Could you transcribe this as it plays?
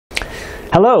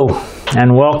Hello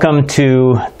and welcome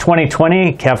to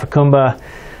 2020 Kafakumba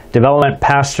Development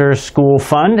Pastors School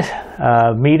Fund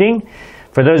meeting.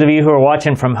 For those of you who are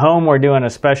watching from home, we're doing a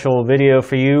special video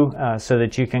for you so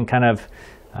that you can kind of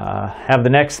have the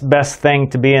next best thing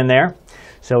to be in there.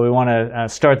 So we want to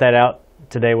start that out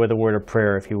today with a word of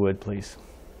prayer, if you would, please.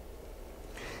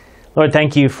 Lord,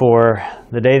 thank you for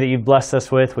the day that you've blessed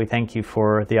us with. We thank you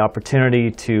for the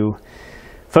opportunity to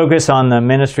focus on the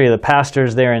ministry of the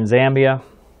pastors there in Zambia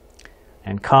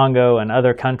and Congo and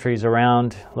other countries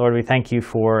around. Lord, we thank you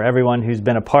for everyone who's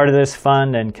been a part of this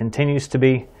fund and continues to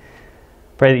be.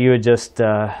 Pray that you would just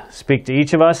speak to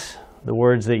each of us the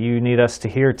words that you need us to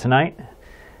hear tonight,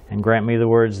 and grant me the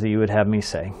words that you would have me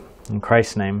say. In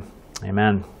Christ's name,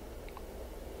 amen.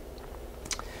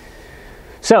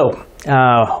 So,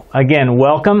 again,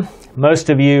 welcome. Most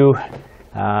of you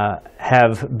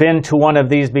have been to one of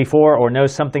these before or know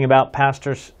something about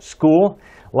Pastor's School.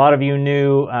 A lot of you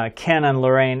knew Ken and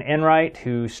Lorraine Enright,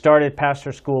 who started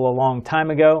Pastor School a long time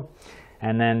ago,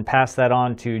 and then passed that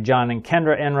on to John and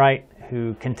Kendra Enright,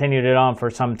 who continued it on for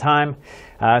some time.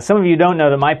 Some of you don't know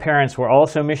that my parents were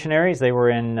also missionaries. They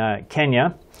were in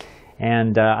Kenya,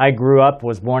 and I grew up,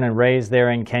 was born and raised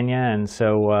there in Kenya, and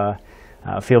so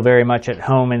feel very much at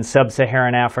home in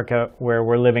sub-Saharan Africa, where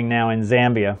we're living now in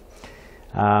Zambia.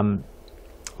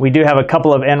 We do have a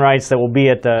couple of Enrights that will be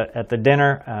at the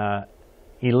dinner.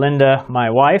 Elinda, my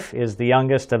wife, is the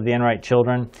youngest of the Enright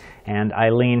children, and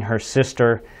Eileen, her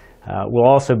sister, will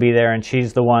also be there, and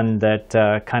she's the one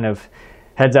that kind of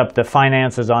heads up the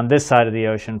finances on this side of the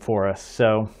ocean for us.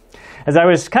 So as I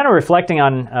was kind of reflecting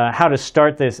on how to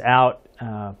start this out,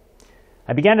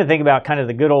 I began to think about kind of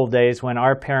the good old days when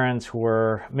our parents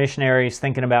were missionaries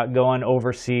thinking about going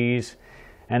overseas.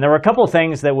 And there were a couple of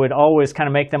things that would always kind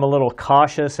of make them a little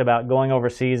cautious about going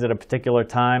overseas at a particular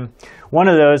time. One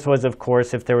of those was, of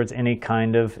course, if there was any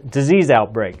kind of disease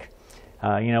outbreak.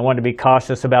 Wanted to be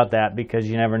cautious about that because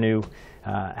you never knew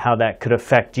how that could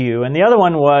affect you. And the other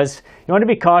one was you want to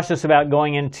be cautious about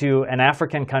going into an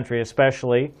African country,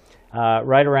 especially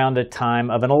right around the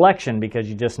time of an election, because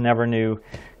you just never knew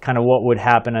kind of what would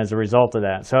happen as a result of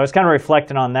that. So I was kind of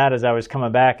reflecting on that as I was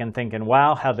coming back and thinking,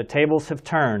 wow, how the tables have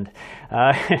turned.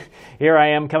 Here I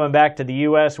am coming back to the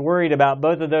U.S. worried about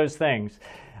both of those things.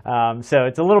 So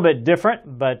it's a little bit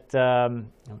different, but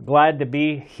glad to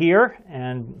be here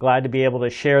and glad to be able to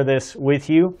share this with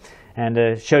you and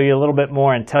to show you a little bit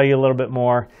more and tell you a little bit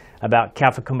more about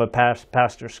Kafakumba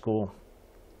Pastor School.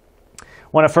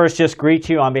 I want to first just greet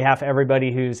you on behalf of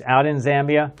everybody who's out in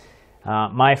Zambia.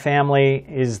 My family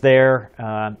is there.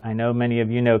 I know many of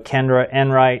you know Kendra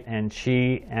Enright, and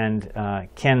she and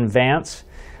Ken Vance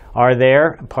are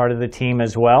there, part of the team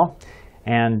as well.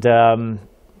 And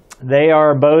they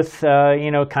are both,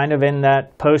 kind of in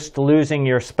that post-losing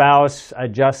your spouse,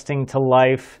 adjusting to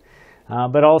life,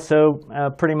 but also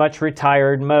pretty much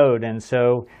retired mode. And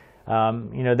so,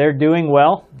 they're doing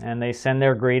well, and they send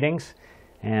their greetings.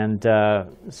 And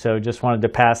so just wanted to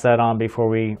pass that on before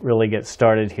we really get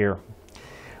started here.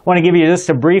 I want to give you just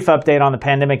a brief update on the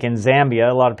pandemic in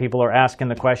Zambia. A lot of people are asking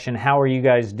the question, how are you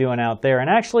guys doing out there? And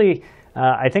actually,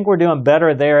 I think we're doing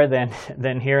better there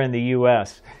than here in the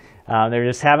U.S. There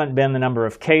just haven't been the number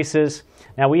of cases.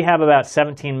 Now, we have about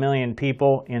 17 million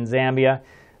people in Zambia.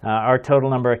 Our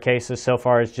total number of cases so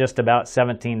far is just about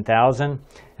 17,000,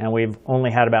 and we've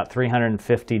only had about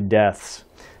 350 deaths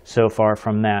so far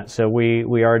from that. So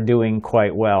we are doing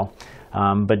quite well.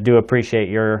 But do appreciate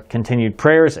your continued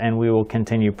prayers, and we will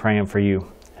continue praying for you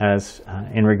as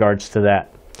in regards to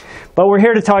that. But we're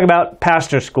here to talk about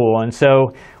Pastor School, and so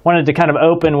wanted to kind of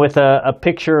open with a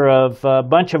picture of a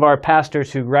bunch of our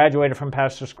pastors who graduated from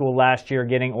Pastor School last year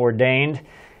getting ordained,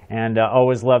 and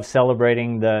always love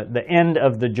celebrating the end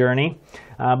of the journey.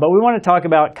 But we want to talk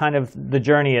about kind of the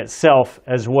journey itself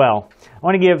as well. I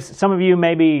want to give some of you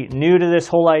maybe new to this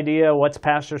whole idea, what's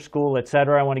Pastor School,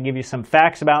 etc. I want to give you some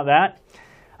facts about that.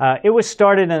 It was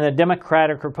started in the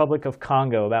Democratic Republic of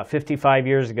Congo about 55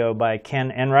 years ago by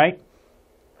Ken Enright.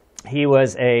 He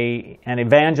was an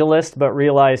evangelist, but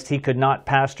realized he could not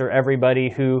pastor everybody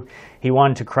who he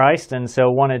won to Christ, and so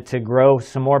wanted to grow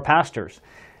some more pastors.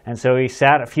 And so he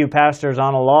sat a few pastors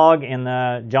on a log in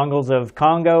the jungles of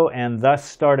Congo and thus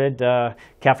started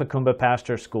Kafakumba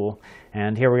Pastor School.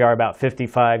 And here we are about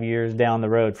 55 years down the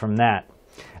road from that.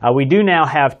 We do now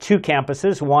have two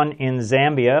campuses, one in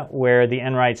Zambia, where the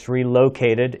Enrights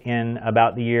relocated in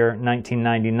about the year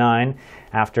 1999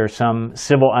 after some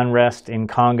civil unrest in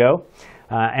Congo.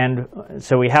 And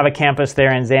so we have a campus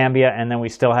there in Zambia, and then we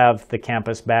still have the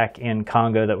campus back in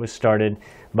Congo that was started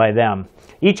by them.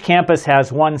 Each campus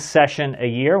has one session a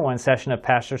year, one session of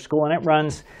pastor school, and it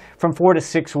runs from 4 to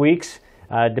 6 weeks,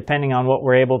 depending on what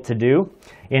we're able to do.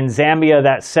 In Zambia,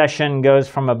 that session goes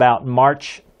from about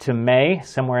March to May,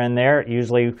 somewhere in there.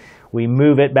 Usually we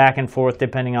move it back and forth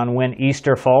depending on when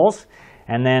Easter falls.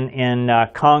 And then in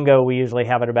Congo, we usually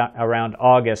have it around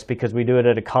August because we do it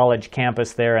at a college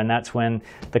campus there, and that's when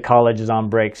the college is on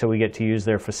break, so we get to use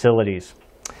their facilities.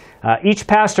 Each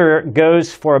pastor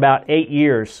goes for about 8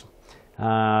 years,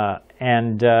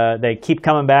 and they keep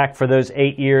coming back for those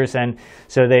 8 years. And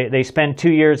so they spend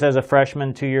 2 years as a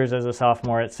freshman, 2 years as a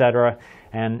sophomore, etc.,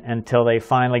 and until they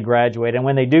finally graduate. And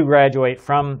when they do graduate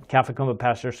from Kafakumba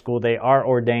Pastor School, they are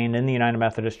ordained in the United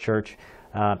Methodist Church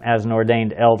as an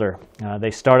ordained elder. They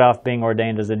start off being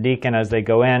ordained as a deacon as they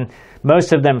go in.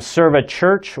 Most of them serve a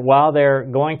church while they're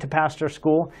going to pastor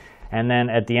school, and then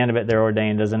at the end of it, they're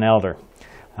ordained as an elder.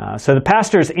 So the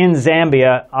pastors in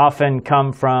Zambia often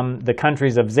come from the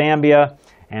countries of Zambia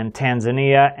and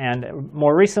Tanzania, and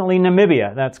more recently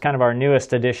Namibia. That's kind of our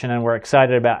newest addition, and we're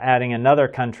excited about adding another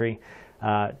country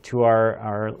to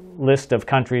our list of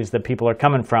countries that people are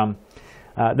coming from.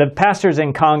 The pastors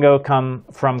in Congo come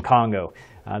from Congo.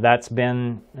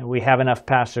 We have enough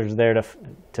pastors there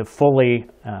to fully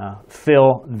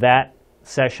fill that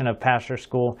session of pastor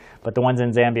school, but the ones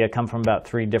in Zambia come from about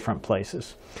 3 different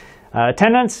places.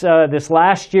 Attendance this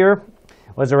last year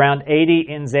was around 80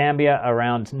 in Zambia,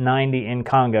 around 90 in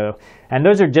Congo. And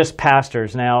those are just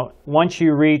pastors. Now, once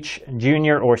you reach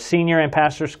junior or senior in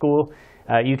pastor school,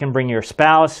 you can bring your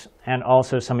spouse and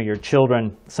also some of your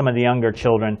children, some of the younger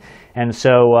children. And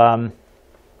so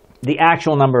the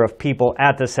actual number of people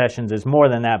at the sessions is more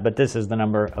than that, but this is the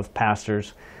number of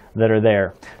pastors that are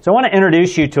there. So I want to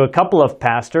introduce you to a couple of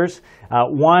pastors.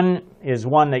 One is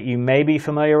one that you may be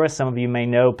familiar with. Some of you may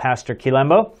know Pastor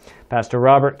Kilembo, Pastor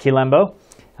Robert Kilembo.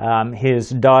 His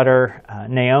daughter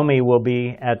Naomi will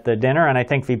be at the dinner, and I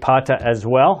think Vipata as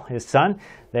well, his son.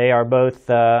 They are both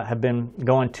have been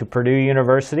going to Purdue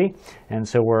University, and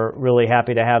so we're really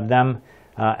happy to have them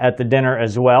at the dinner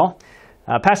as well.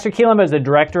 Pastor Kilembo is the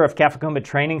director of Kafakumba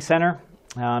Training Center.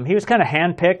 He was kind of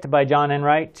handpicked by John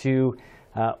Enright to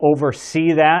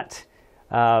oversee that.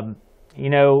 You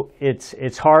know,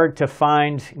 it's hard to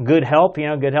find good help. You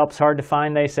know, good help's hard to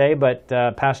find, they say, but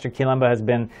Pastor Kilembo has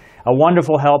been a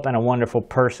wonderful help and a wonderful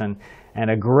person and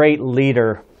a great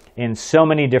leader in so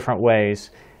many different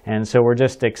ways. And so we're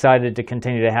just excited to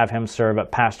continue to have him serve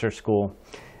at pastor school.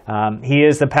 He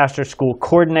is the pastor school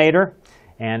coordinator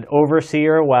and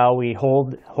overseer while we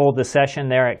hold the session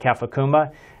there at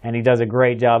Kafakumba, and he does a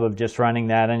great job of just running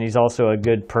that, and he's also a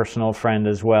good personal friend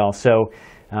as well. So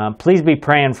please be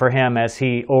praying for him as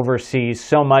he oversees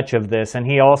so much of this, and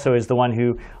he also is the one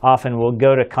who often will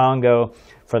go to Congo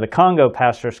for the Congo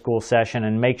pastor school session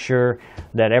and make sure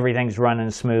that everything's running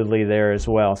smoothly there as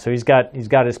well. So he's got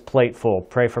his plate full.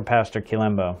 Pray for Pastor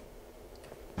Kilembo.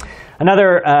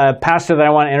 Another pastor that I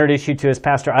want to introduce you to is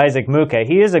Pastor Isaac Muke.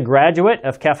 He is a graduate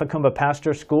of Kafakumba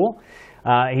Pastor School.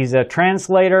 He's a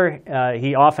translator.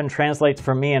 He often translates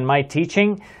for me in my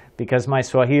teaching because my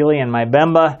Swahili and my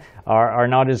Bemba are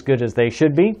not as good as they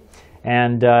should be.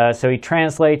 And so he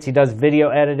translates, he does video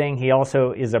editing. He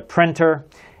also is a printer.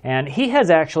 And he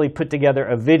has actually put together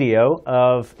a video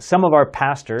of some of our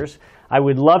pastors. I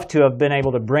would love to have been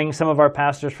able to bring some of our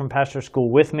pastors from pastor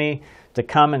school with me to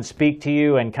come and speak to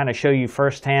you and kind of show you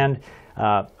firsthand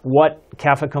what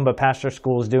Kafakumba Pastor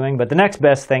School is doing. But the next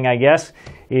best thing, I guess,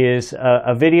 is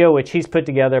a video which he's put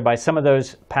together by some of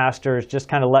those pastors, just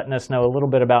kind of letting us know a little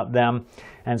bit about them.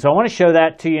 And so I want to show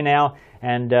that to you now,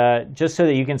 and just so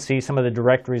that you can see some of the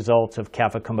direct results of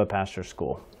Kafakumba Pastor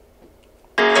School.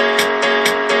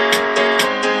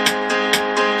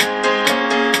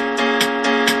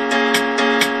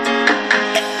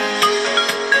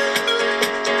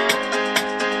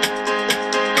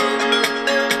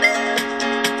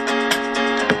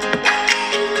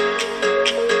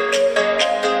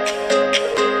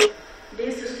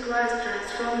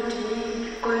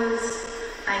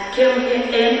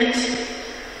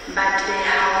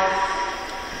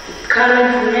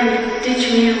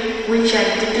 Which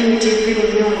I didn't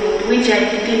even know, which I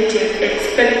didn't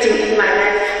expect in my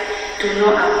life to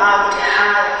know about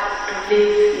how to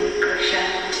live in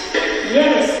Christianity.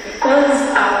 Yes, because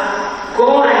I would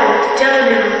go and tell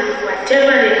them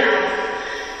whatever they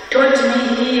have taught me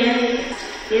here.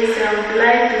 Yes, I would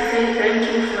like to say thank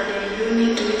you for the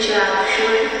unit which I have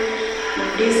shown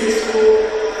in this school,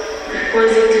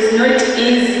 because it is not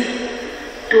easy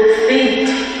to feed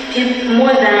people,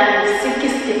 more than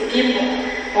 60 people.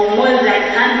 Or more than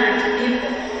 100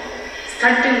 people,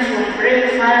 starting from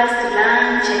breakfast,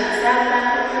 lunch, and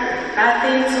supper.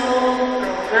 bathing soap,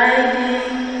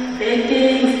 providing,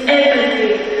 beddings,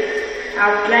 everything. I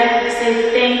would like to say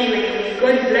thank you and may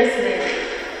God bless them.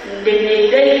 May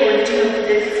they continue to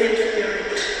the same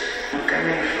spirit. I'm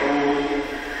coming from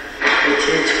a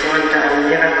church called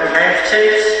Miracle Life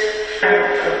Church.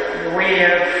 We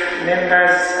have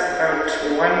members about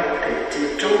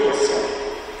 132 or so.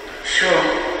 Sure.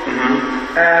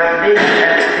 Being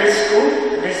at this school,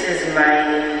 this is my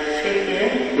 5th year.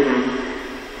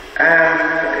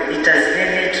 It has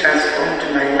really transformed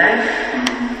my life.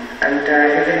 And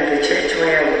even the church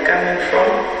where I'm coming from,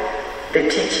 the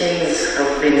teachings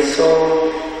have been so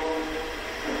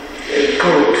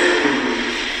good.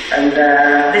 And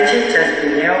the church has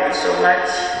been helped so much.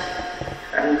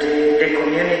 And the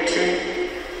community,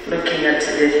 looking at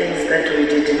the things that we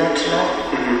did not know,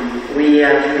 we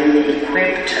have been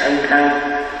equipped, and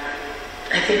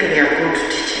I think they are good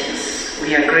teachings.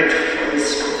 We are grateful for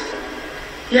this school.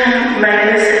 Yeah, my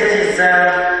message is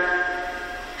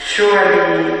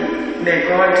surely may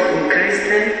God increase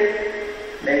them,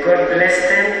 may God bless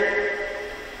them.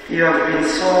 You have been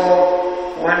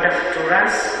so wonderful to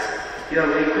us. You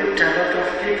have equipped a lot of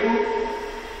people.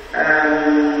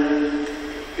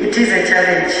 It is a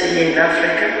challenge here in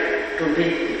Africa to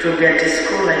be at a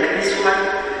school like this one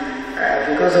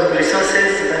because of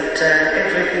resources, but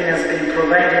everything has been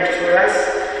provided for us: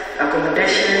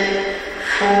 accommodation,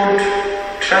 food,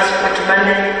 transport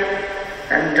money,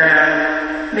 and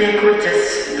may God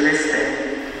just bless them.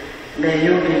 May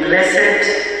you be blessed.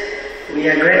 We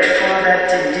are grateful that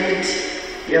indeed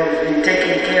you have been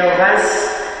taking care of us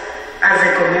as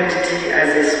a community, as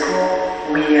a school.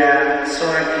 We are so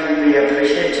happy, we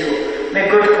appreciate you. May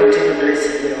God continue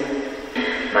blessing you.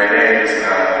 My name is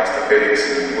Mr. Felix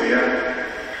Mbuya.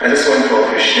 I just want to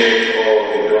appreciate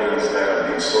all the donors that have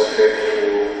been so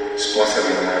faithful,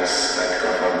 sponsoring us at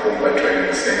Kafakumba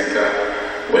Training Center,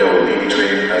 where we'll be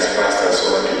trained as pastors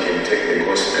so that we can take the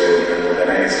gospel in an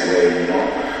organized way,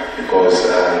 because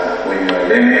when you are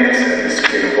learned, at least you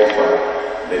can offer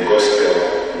the gospel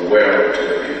well to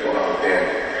the people out there.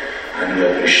 And we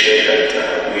appreciate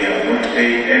that we have not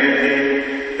paid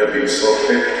anything. You have been so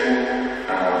faithful,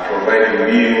 providing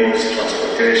meals,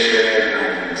 transportation,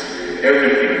 and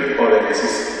everything, all the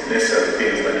necessary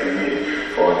things that we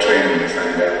need for our trainings.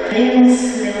 And My name is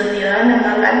Neodiana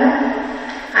Magano.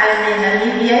 I'm in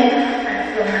Namibia. I'm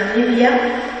from Namibia.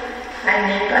 I'm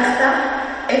a pastor.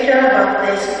 Actually, about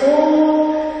the school,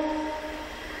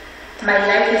 my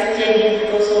life is changing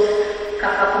because of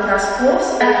Kafakumba schools.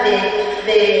 But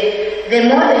the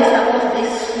more they support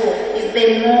this school, is the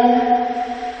more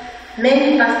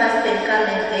many pastors can come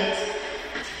and get.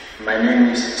 My name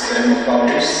is Sereno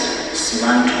Paulus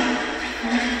Simantu.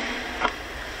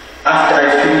 After I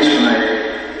finished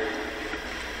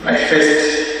my first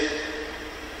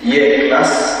year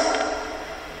class,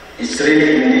 it's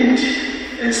really indeed,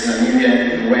 as Namibian,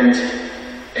 we went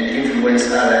and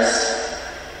influenced others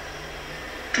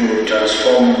to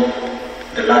transform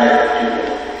the life of people.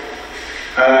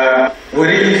 We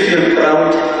really feel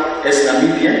proud as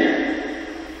Namibian,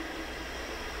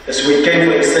 as we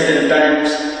came for certain times,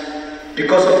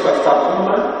 because of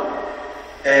Kafakumba,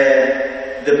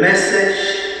 the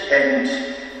message and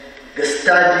the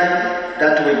study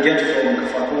that we get from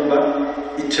Kafakumba,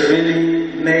 it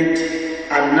really made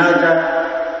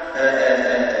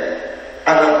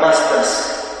other pastors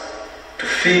to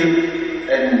feel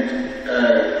and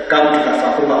come to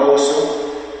Kafakumba also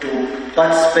to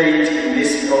participate in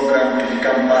this program to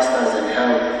become pastors and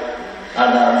help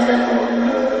other fellow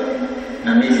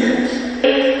Namibians.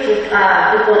 We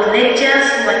got lectures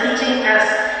who were teaching us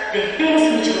the things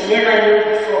which we never knew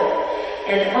before,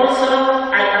 and also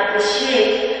I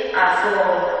appreciate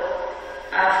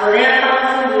for their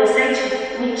powerful message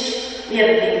which we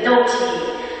have been taught here.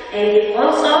 And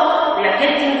also we are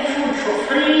getting food for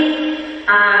free,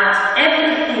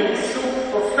 everything, soup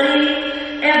for free,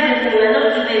 everything. We are not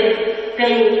even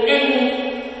paying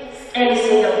any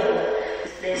single bill.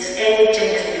 If there's any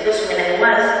changes, because when I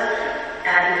was,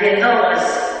 even though I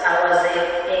was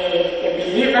a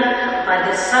believer, but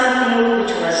there's something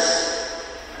which was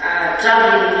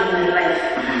troubling me in my life.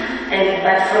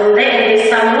 But from there, there's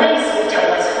some ways which I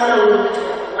was following which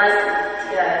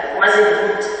wasn't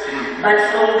good. But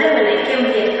from there, when I came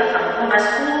here to Kafakumba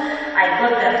school, I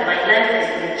got that my life has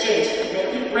been changed.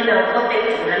 When I go back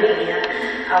to Namibia,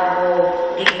 I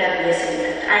will give that message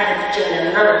that I have changed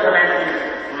and now I'm gonna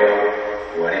live.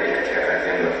 Waridi katika kazi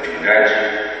yangu ya mchungaji.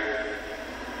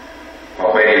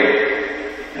 Kwa kweli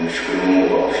nimshukuru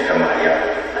Mungu kwa kufika mahali hapa.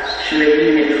 Shule hii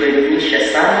imetuelimisha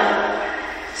sana,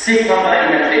 si kwamba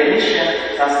inatuelimisha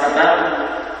kwa sababu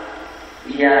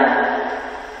ya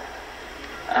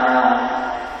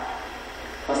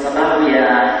kwa sababu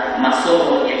ya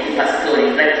masomo ya kipastori,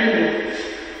 lakini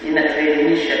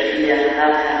inatuelimisha pia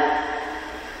hata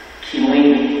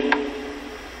kimwili.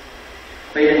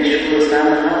 Kwa hiyo nishukuru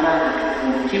sana hapa,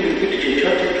 hatupungukiwi kitu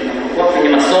chochote tunapokuwa kwenye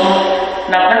masomo,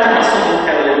 napata masomo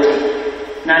muda wote,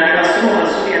 na ni masomo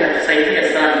mazuri, yanatusaidia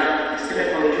sana. Niseme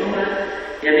kwa ujumla,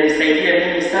 yamenisaidia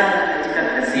mimi sana katika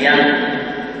kazi yangu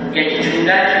ya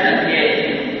kichungaji na pia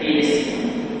EAC,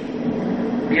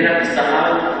 bila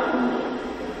kusahau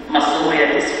masomo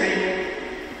ya discipline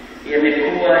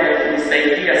yamekuwa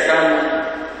yakinisaidia sana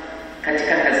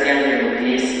katika kazi yangu ya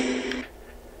EAC.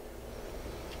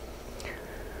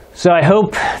 So I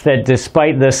hope that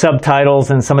despite the subtitles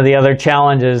and some of the other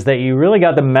challenges that you really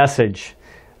got the message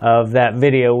of that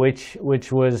video,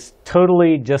 which was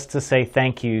totally just to say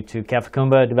thank you to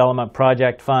Kafakumba Development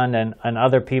Project Fund and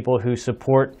other people who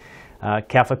support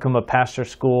Kafakumba Pastor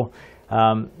School.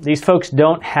 These folks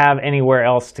don't have anywhere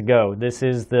else to go. This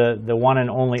is the one and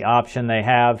only option they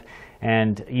have,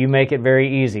 and you make it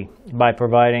very easy by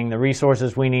providing the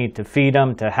resources we need to feed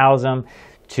them, to house them,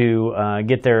 to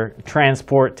get their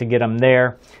transport, to get them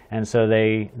there. And so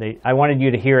I wanted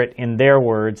you to hear it in their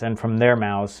words and from their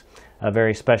mouths. A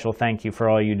very special thank you for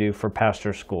all you do for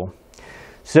Pastor School.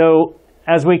 So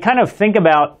as we kind of think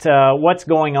about what's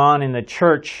going on in the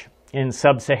church in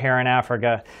sub-Saharan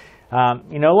Africa,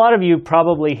 you know, a lot of you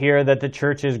probably hear that the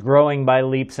church is growing by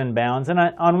leaps and bounds, and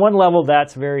on one level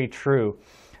that's very true.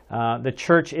 The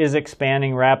church is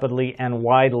expanding rapidly and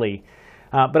widely.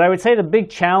 But I would say the big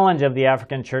challenge of the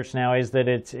African church now is that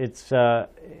it's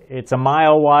a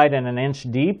mile wide and an inch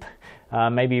deep.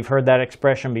 Maybe you've heard that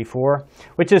expression before,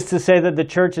 which is to say that the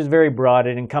church is very broad.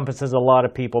 It encompasses a lot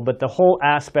of people, but the whole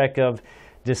aspect of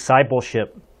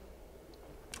discipleship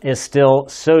is still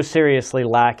so seriously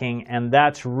lacking, and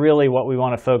that's really what we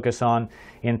want to focus on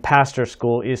in Pastor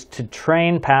School, is to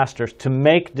train pastors, to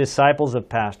make disciples of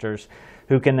pastors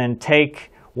who can then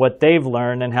take what they've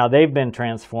learned and how they've been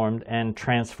transformed and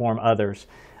transform others.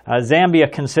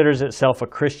 Zambia considers itself a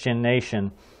Christian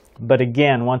nation, but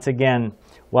again, once again,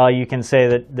 while you can say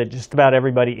that just about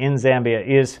everybody in Zambia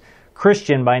is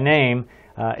Christian by name,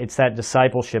 it's that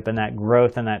discipleship and that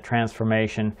growth and that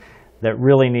transformation that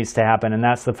really needs to happen, and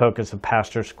that's the focus of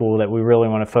Pastor School that we really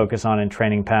want to focus on in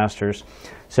training pastors.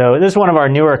 So this is one of our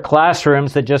newer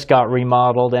classrooms that just got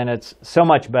remodeled, and it's so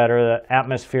much better, the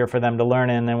atmosphere for them to learn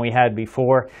in, than we had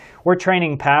before. We're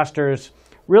training pastors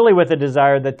really with a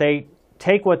desire that they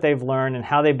take what they've learned and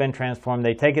how they've been transformed,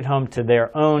 they take it home to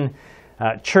their own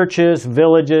churches,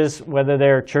 villages, whether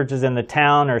they're churches in the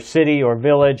town or city or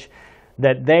village,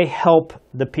 that they help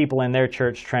the people in their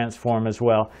church transform as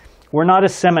well. We're not a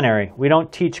seminary. We don't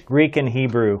teach Greek and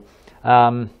Hebrew.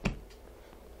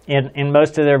 In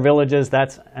most of their villages,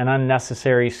 that's an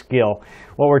unnecessary skill.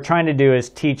 What we're trying to do is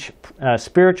teach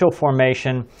spiritual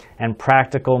formation and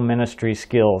practical ministry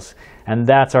skills. And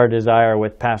that's our desire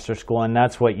with Pastor School, and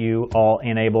that's what you all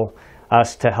enable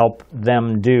us to help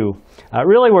them do.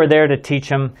 Really, we're there to teach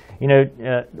them. You know,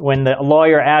 when the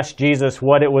lawyer asked Jesus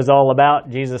what it was all about,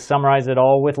 Jesus summarized it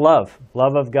all with love.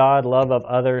 Love of God, love of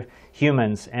other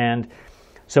humans. And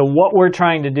so what we're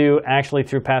trying to do actually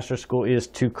through Pastor School is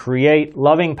to create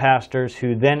loving pastors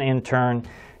who then in turn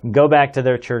go back to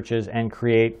their churches and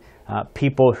create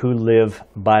people who live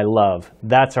by love.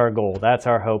 That's our goal, that's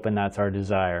our hope, and that's our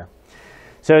desire.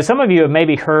 So some of you have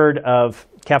maybe heard of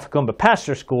Kafakumba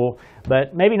Pastor School,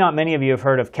 but maybe not many of you have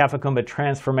heard of Kafakumba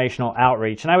Transformational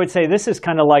Outreach. And I would say this is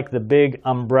kind of like the big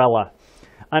umbrella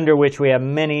under which we have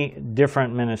many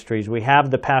different ministries. We have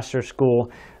the Pastor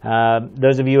School.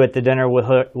 Those of you at the dinner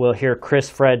will hear Chris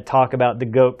Fred talk about the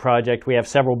GOAT Project. We have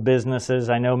several businesses.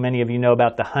 I know many of you know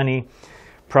about the Honey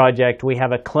Project. We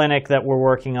have a clinic that we're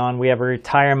working on. We have a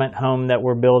retirement home that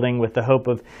we're building with the hope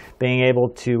of being able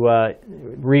to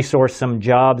resource some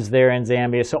jobs there in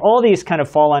Zambia. So all these kind of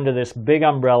fall under this big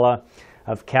umbrella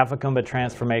of Kafakumba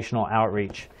Transformational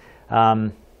Outreach.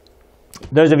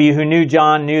 Those of you who knew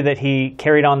John knew that he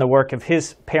carried on the work of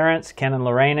his parents, Ken and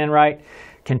Lorraine Enright,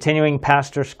 continuing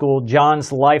Pastor School.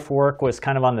 John's life work was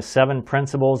kind of on the 7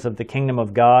 principles of the kingdom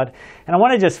of God. And I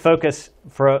want to just focus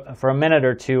for a minute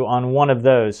or two on one of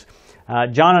those.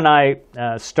 John and I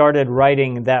started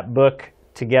writing that book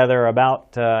together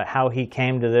about how he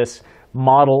came to this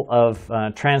model of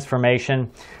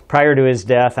transformation prior to his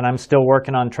death, and I'm still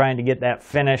working on trying to get that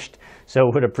finished,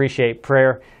 so would appreciate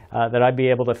prayer that I'd be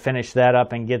able to finish that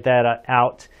up and get that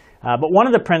out. But one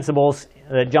of the principles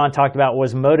that John talked about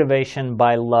was motivation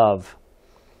by love.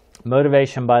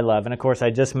 Motivation by love. And of course, I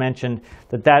just mentioned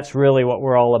that that's really what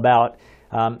we're all about.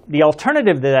 The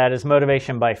alternative to that is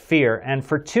motivation by fear. And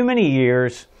for too many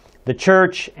years, the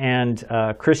church and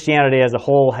Christianity as a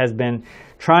whole has been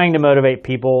trying to motivate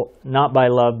people not by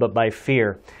love but by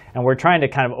fear. And we're trying to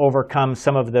kind of overcome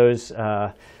some of those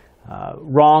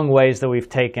wrong ways that we've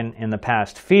taken in the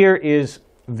past. Fear is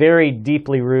very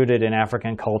deeply rooted in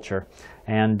African culture,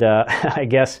 and I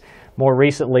guess more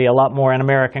recently a lot more in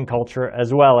American culture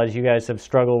as well, as you guys have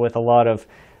struggled with a lot of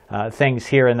things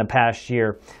here in the past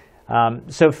year.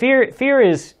 So fear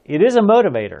is a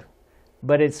motivator,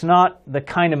 but it's not the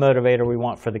kind of motivator we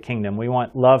want for the kingdom. We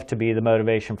want love to be the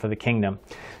motivation for the kingdom.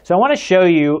 So I want to show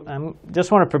you,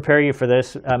 just want to prepare you for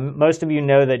this. Most of you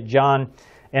know that John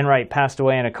Enright passed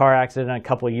away in a car accident a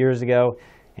couple of years ago,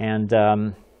 and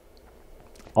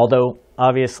although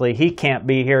obviously he can't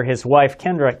be here, his wife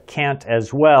Kendra can't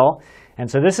as well. And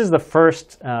so this is the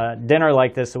first dinner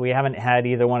like this that we haven't had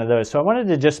either one of those. So I wanted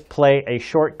to just play a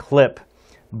short clip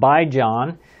by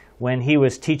John when he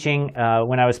was teaching,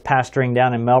 when I was pastoring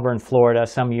down in Melbourne, Florida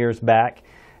some years back.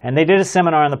 And they did a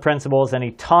seminar on the principles, and he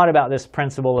taught about this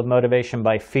principle of motivation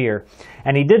by fear.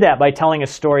 And he did that by telling a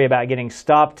story about getting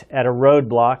stopped at a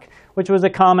roadblock, which was a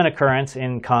common occurrence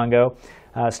in Congo.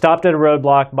 Stopped at a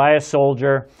roadblock by a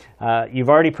soldier. You've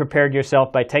already prepared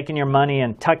yourself by taking your money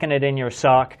and tucking it in your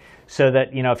sock so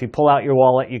that, you know, if you pull out your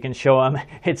wallet, you can show them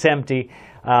it's empty.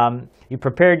 You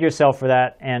prepared yourself for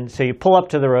that, and so you pull up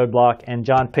to the roadblock, and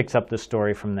John picks up the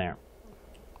story from there.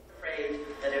 Afraid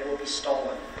that it will be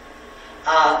stolen.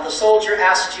 The soldier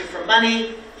asks you for money.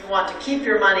 You want to keep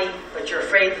your money, but you're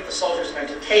afraid that the soldier is going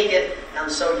to take it,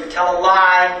 and so you tell a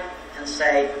lie and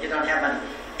say you don't have money.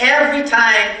 Every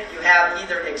time you have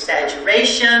either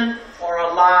exaggeration or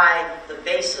a lie, the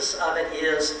basis of it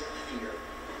is fear.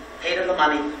 Hate of the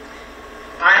money.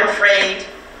 I'm afraid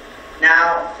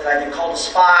now that I've been called a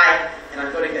spy and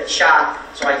I'm going to get shot.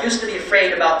 So I used to be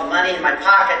afraid about the money in my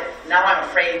pocket. Now I'm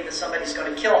afraid that somebody's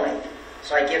going to kill me.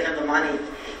 So I give him the money.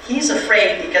 He's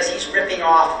afraid because he's ripping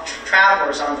off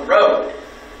travelers on the road.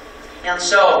 And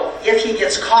so if he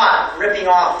gets caught ripping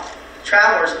off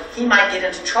travelers, he might get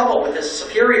into trouble with his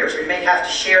superiors, or he may have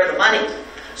to share the money.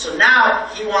 So now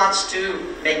he wants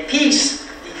to make peace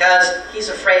because he's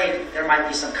afraid there might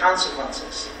be some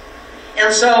consequences.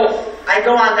 And so I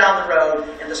go on down the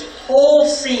road, and this whole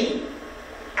scene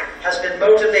has been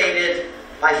motivated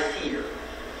by fear.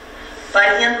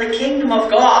 But in the kingdom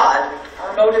of God,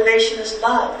 our motivation is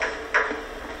love.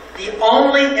 The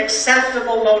only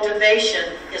acceptable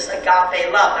motivation is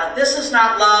agape love. Now, this is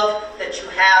not love that you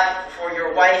have for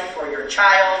your wife or your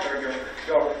child or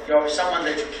your someone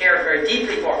that you care very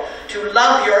deeply for. To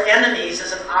love your enemies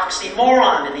is an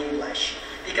oxymoron in English.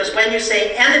 Because when you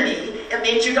say enemy, it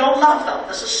means you don't love them.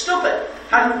 This is stupid.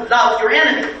 How do you love your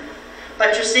enemy?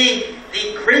 But you see,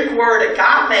 the Greek word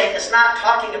agape is not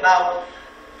talking about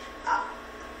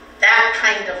that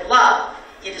kind of love.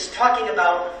 It is talking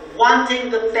about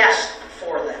wanting the best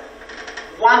for them.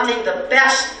 Wanting the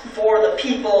best for the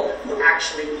people who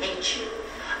actually hate you.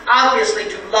 Obviously,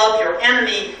 to love your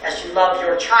enemy as you love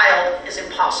your child is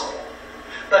impossible.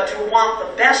 But to want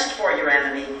the best for your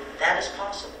enemy, that is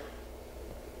possible.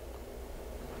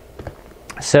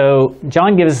 So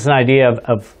John gives us an idea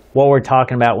of what we're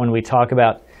talking about when we talk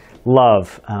about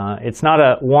love. It's not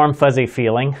a warm, fuzzy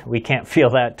feeling. We can't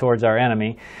feel that towards our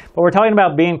enemy. But we're talking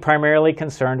about being primarily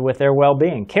concerned with their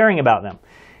well-being, caring about them.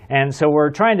 And so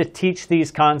we're trying to teach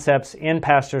these concepts in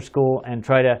pastor school and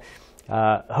try to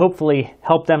hopefully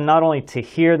help them not only to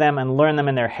hear them and learn them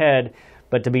in their head,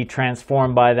 but to be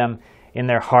transformed by them in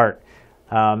their heart.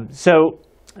 So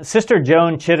Sister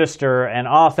Joan Chittister, an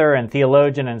author and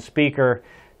theologian and speaker,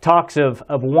 talks of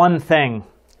one thing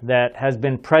that has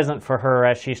been present for her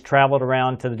as she's traveled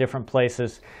around to the different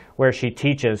places where she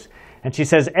teaches. And she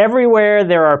says, everywhere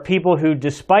there are people who,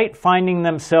 despite finding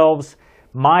themselves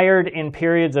mired in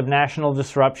periods of national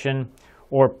disruption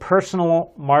or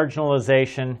personal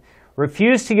marginalization,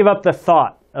 refuse to give up the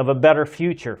thought of a better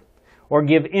future or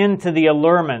give in to the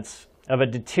allurements of a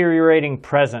deteriorating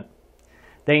present.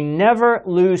 They never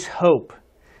lose hope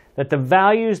that the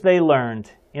values they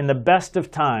learned in the best of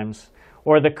times,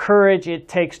 or the courage it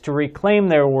takes to reclaim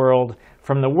their world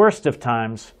from the worst of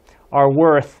times, are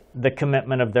worth the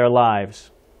commitment of their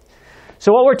lives.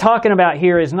 So what we're talking about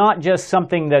here is not just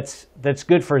something that's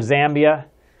good for Zambia.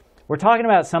 We're talking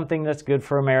about something that's good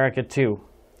for America too.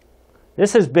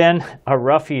 This has been a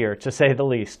rough year, to say the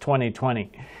least,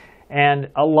 2020, and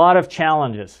a lot of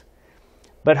challenges.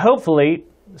 But hopefully,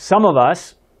 some of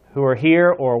us who are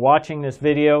here or watching this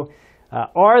video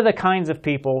are the kinds of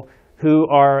people who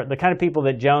are the kind of people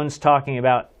that Joan's talking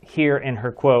about here in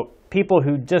her quote. People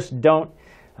who just don't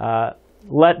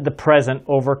let the present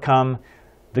overcome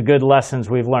the good lessons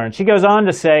we've learned. She goes on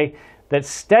to say that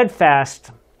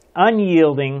steadfast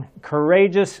unyielding,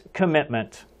 courageous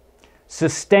commitment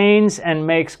sustains and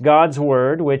makes God's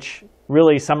word, which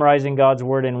really summarizing God's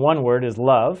word in one word is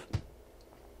love,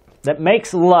 that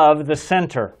makes love the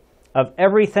center of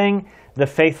everything the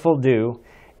faithful do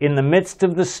in the midst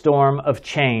of the storm of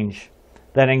change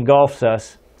that engulfs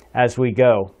us as we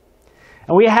go.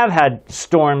 And we have had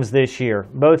storms this year,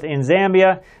 both in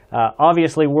Zambia,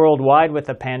 obviously worldwide with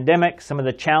the pandemic, some of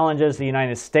the challenges the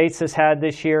United States has had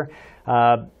this year,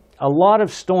 a lot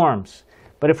of storms.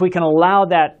 But if we can allow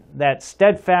that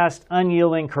steadfast,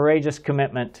 unyielding, courageous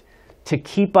commitment to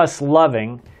keep us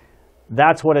loving,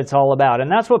 that's what it's all about.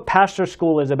 And that's what pastor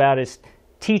school is about, is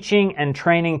teaching and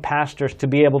training pastors to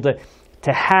be able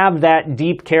to have that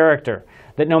deep character,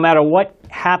 that no matter what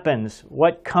happens,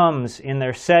 what comes in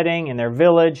their setting, in their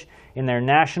village, in their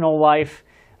national life,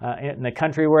 in the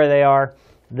country where they are,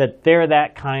 that they're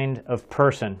that kind of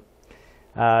person.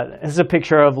 This is a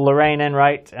picture of Lorraine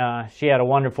Enright. She had a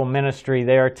wonderful ministry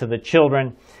there to the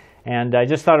children. And I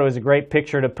just thought it was a great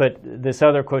picture to put this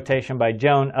other quotation by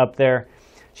Joan up there.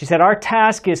 She said, "Our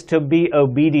task is to be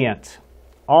obedient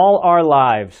all our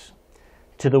lives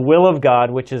to the will of God,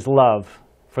 which is love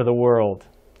for the world.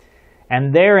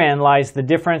 And therein lies the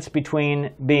difference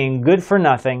between being good for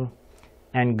nothing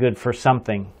and good for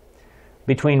something,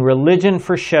 between religion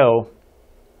for show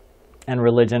and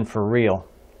religion for real."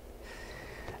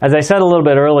 As I said a little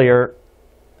bit earlier,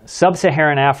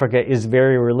 Sub-Saharan Africa is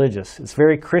very religious. It's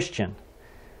very Christian.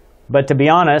 But to be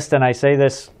honest, and I say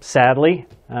this sadly,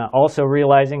 also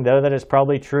realizing, though, that it's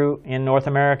probably true in North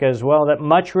America as well, that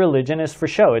much religion is for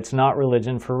show. It's not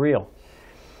religion for real.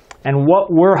 And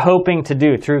what we're hoping to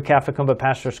do through Kafakumba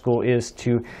Pastor School is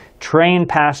to train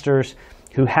pastors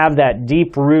who have that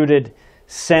deep-rooted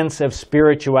sense of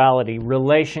spirituality,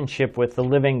 relationship with the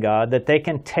living God, that they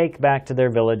can take back to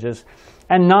their villages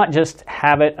and not just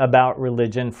have it about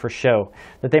religion for show.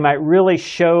 That they might really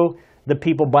show the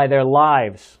people by their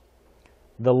lives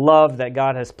the love that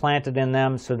God has planted in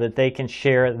them so that they can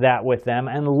share that with them.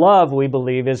 And love, we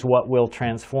believe, is what will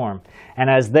transform. And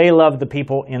as they love the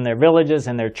people in their villages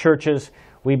and their churches,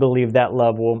 we believe that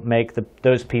love will make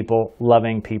those people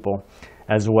loving people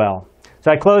as well.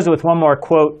 So I close with one more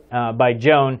quote by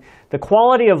Joan. "The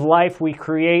quality of life we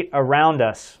create around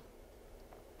us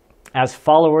as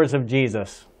followers of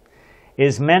Jesus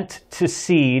is meant to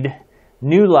seed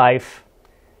new life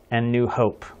and new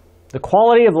hope." The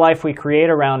quality of life we create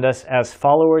around us as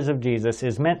followers of Jesus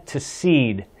is meant to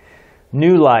seed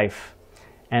new life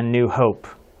and new hope.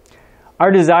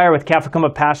 Our desire with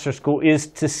Kafakumba Pastor School is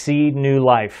to seed new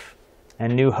life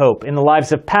and new hope in the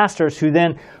lives of pastors who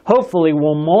then hopefully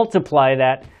will multiply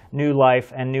that new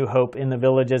life and new hope in the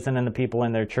villages and in the people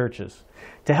in their churches.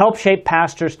 To help shape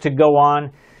pastors to go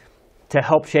on to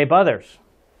help shape others,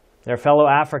 their fellow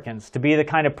Africans, to be the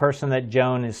kind of person that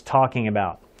Joan is talking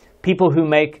about. People who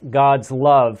make God's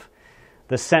love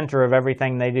the center of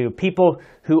everything they do. People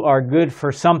who are good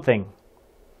for something.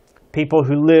 People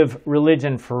who live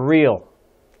religion for real.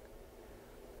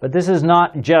 But this is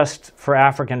not just for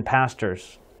African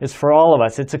pastors. It's for all of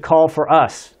us. It's a call for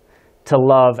us to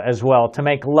love as well, to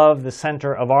make love the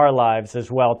center of our lives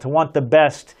as well, to want the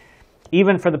best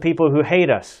even for the people who hate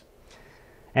us.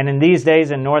 And in these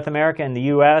days in North America and the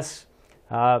U.S.,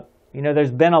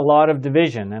 there's been a lot of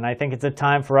division, and I think it's a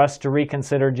time for us to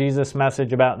reconsider Jesus'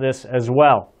 message about this as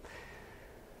well.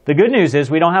 The good news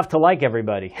is we don't have to like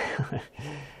everybody.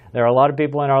 There are a lot of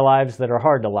people in our lives that are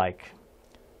hard to like.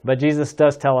 But Jesus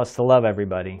does tell us to love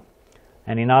everybody.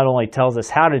 And he not only tells us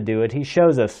how to do it, he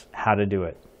shows us how to do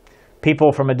it.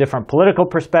 People from a different political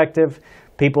perspective,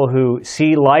 people who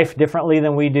see life differently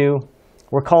than we do,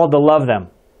 we're called to love them.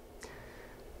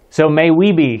 So may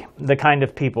we be the kind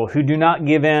of people who do not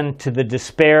give in to the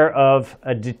despair of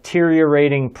a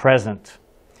deteriorating present,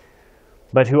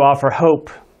 but who offer hope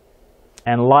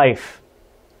and life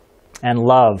and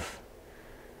love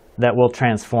that will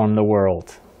transform the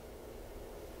world.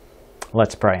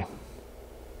 Let's pray.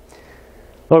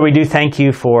 Lord, we do thank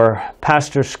you for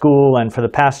Pastor School and for the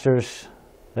pastors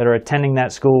that are attending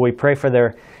that school. We pray for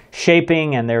their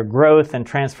shaping and their growth and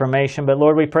transformation. But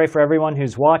Lord, we pray for everyone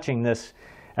who's watching this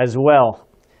as well,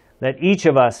 that each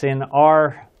of us in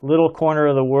our little corner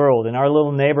of the world, in our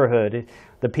little neighborhood,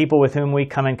 the people with whom we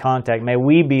come in contact, may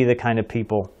we be the kind of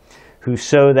people who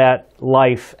sow that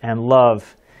life and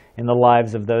love in the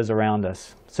lives of those around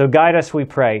us. So guide us, we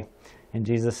pray. In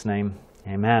Jesus' name,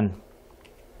 amen.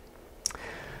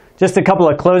 Just a couple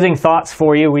of closing thoughts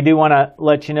for you. We do want to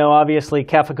let you know, obviously,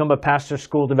 Kafakumba Pastor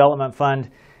School Development Fund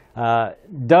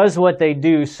does what they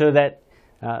do so that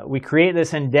we create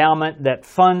this endowment that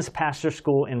funds Pastor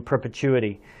School in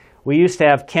perpetuity. We used to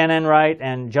have Ken Enright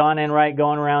and John Enright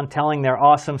going around telling their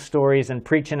awesome stories and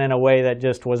preaching in a way that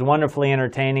just was wonderfully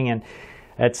entertaining and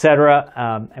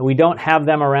etc. We don't have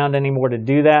them around anymore to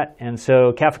do that, and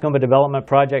so Kafakumba Development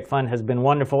Project Fund has been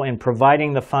wonderful in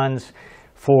providing the funds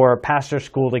for Pastor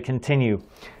School to continue.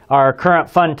 Our current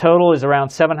fund total is around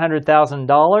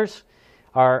 $700,000.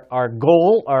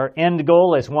 Our end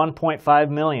goal is $1.5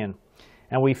 million.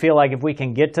 And we feel like if we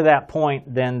can get to that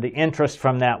point, then the interest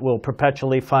from that will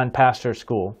perpetually fund Pastor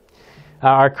School.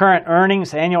 Our current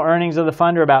earnings, annual earnings of the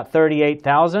fund are about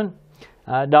 $38,000,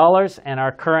 and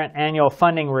our current annual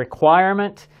funding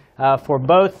requirement for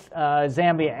both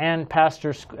Zambia and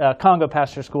Congo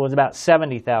Pastor School is about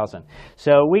 $70,000.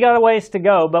 So we got a ways to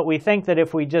go, but we think that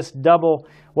if we just double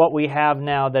what we have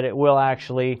now, that it will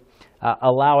actually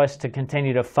allow us to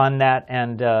continue to fund that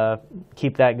and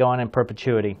keep that going in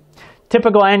perpetuity.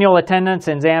 Typical annual attendance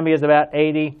in Zambia is about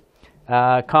 80,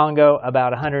 Congo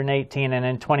about 118, and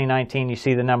in 2019 you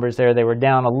see the numbers there. They were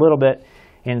down a little bit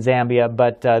in Zambia,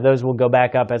 but those will go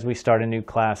back up as we start a new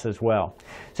class as well.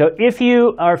 So if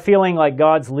you are feeling like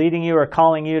God's leading you or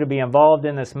calling you to be involved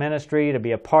in this ministry, to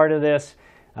be a part of this,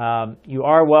 you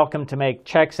are welcome to make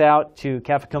checks out to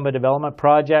Kafakumba Development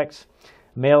Projects.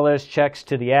 Mail those checks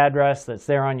to the address that's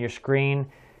there on your screen.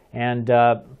 And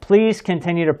please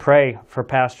continue to pray for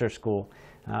Pastor School.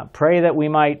 Pray that we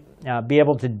might be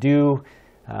able to do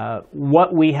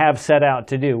what we have set out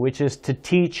to do, which is to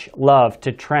teach love,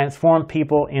 to transform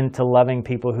people into loving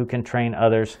people who can train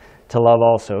others to love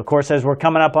also. Of course, as we're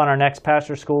coming up on our next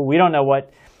Pastor School, we don't know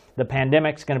what the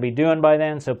pandemic's going to be doing by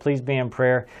then, so please be in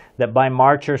prayer that by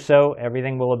March or so,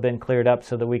 everything will have been cleared up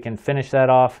so that we can finish that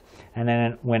off. And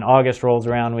then when August rolls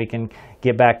around, we can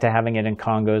get back to having it in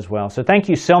Congo as well. So thank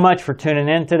you so much for tuning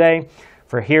in today,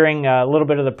 for hearing a little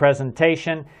bit of the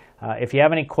presentation. If you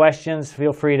have any questions,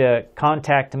 feel free to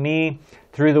contact me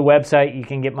through the website. You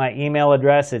can get my email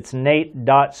address. It's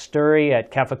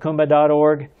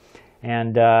nate.sturry@kafakumba.org.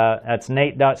 And that's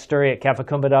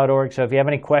nate.sturry@kafakumba.org. So if you have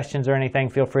any questions or anything,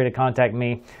 feel free to contact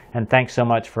me. And thanks so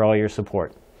much for all your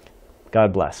support.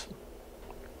 God bless.